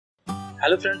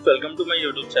Hello friends, welcome to my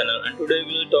YouTube channel, and today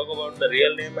we will talk about the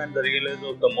real name and the real age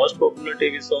of the most popular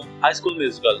TV show, High School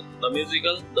Musical, the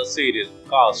musical, the series,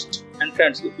 cast. And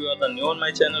friends, if you are new on my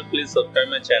channel, please subscribe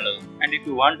my channel. And if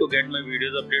you want to get my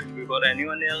videos updated before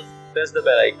anyone else, press the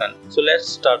bell icon. So let's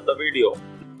start the video.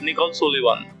 Nicole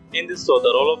Sullivan. In this show,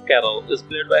 the role of Carol is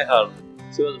played by her.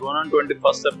 She was born on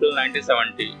 21st April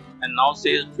 1970, and now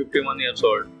she is 51 years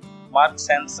old. Mark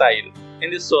Sansile. In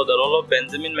this show, the role of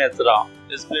Benjamin Mazzara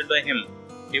is played by him.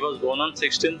 He was born on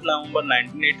 16th November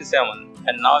 1987,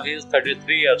 and now he is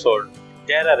 33 years old.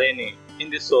 Dara Renee.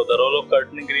 In this show, the role of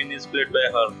Kourtney Greene is played by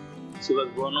her. She was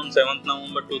born on 7th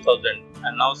November 2000,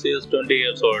 and now she is 20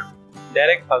 years old.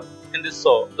 Hough. In this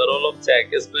show, the role of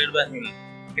Zack is played by him.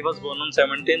 He was born on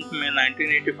 17th May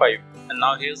 1985, and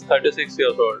now he is 36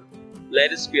 years old.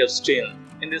 Saperstein.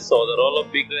 In this show, the role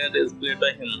of Big Red is played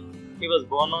by him. He was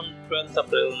born on 12th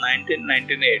April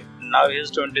 1998, and now he is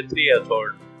 23 years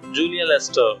old. Julia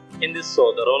Lester. In this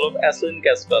show, the role of Ashlyn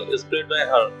Caswell is played by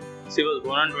her. She was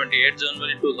born on 28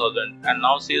 January 2000, and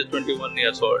now she is 21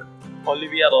 years old.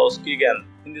 Olivia Rodrigo.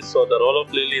 In this show, the role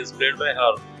of Lily is played by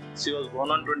her. She was born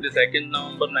on 22nd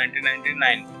November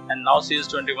 1999, and now she is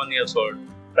 21 years old.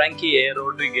 Frankie A.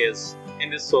 Rodriguez. In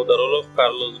this show, the role of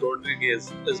Carlos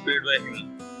Rodriguez is played by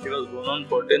him. He was born on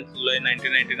 14th July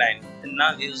 1999, and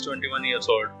now he is 21 years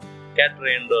old.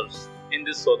 Reinders. In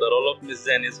this show, the role of Miss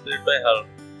Jenn is played by her.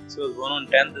 She was born on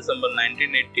 10th December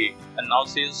 1980, and now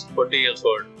she is 40 years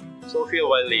old. Sofia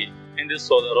Wylie. In this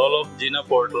show, the role of Gina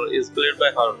Porter is played by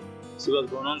her. She was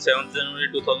born on 7th January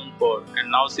 2004,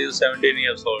 and now she is 17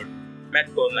 years old.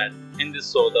 Cornett. In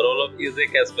this show, the role of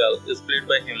Ashlyn Caswell is played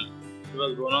by him. He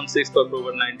was born on 6th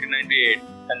October 1998,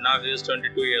 and now he is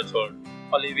 22 years old.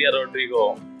 Olivia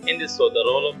Rodrigo. In this show, the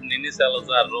role of Nini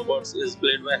Salazar robots is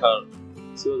played by her.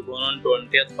 She was born on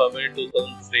 20th February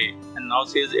 2003, and now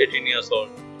she is 18 years old.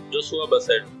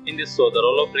 Bassett. In this show, the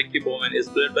role of Bowen is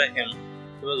played by him.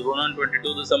 He was born on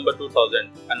 22 December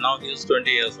 2000, and now he is 20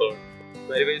 years old.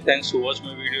 Very thanks to watch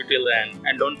my video till the end,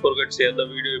 and don't forget to share the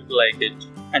video if you like it.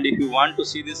 And if you want to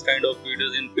see this kind of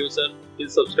videos in future,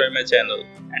 please subscribe my channel.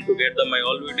 And to get my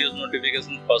all videos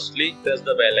notification firstly, press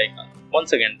the bell icon.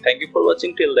 Once again, thank you for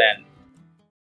watching till the end.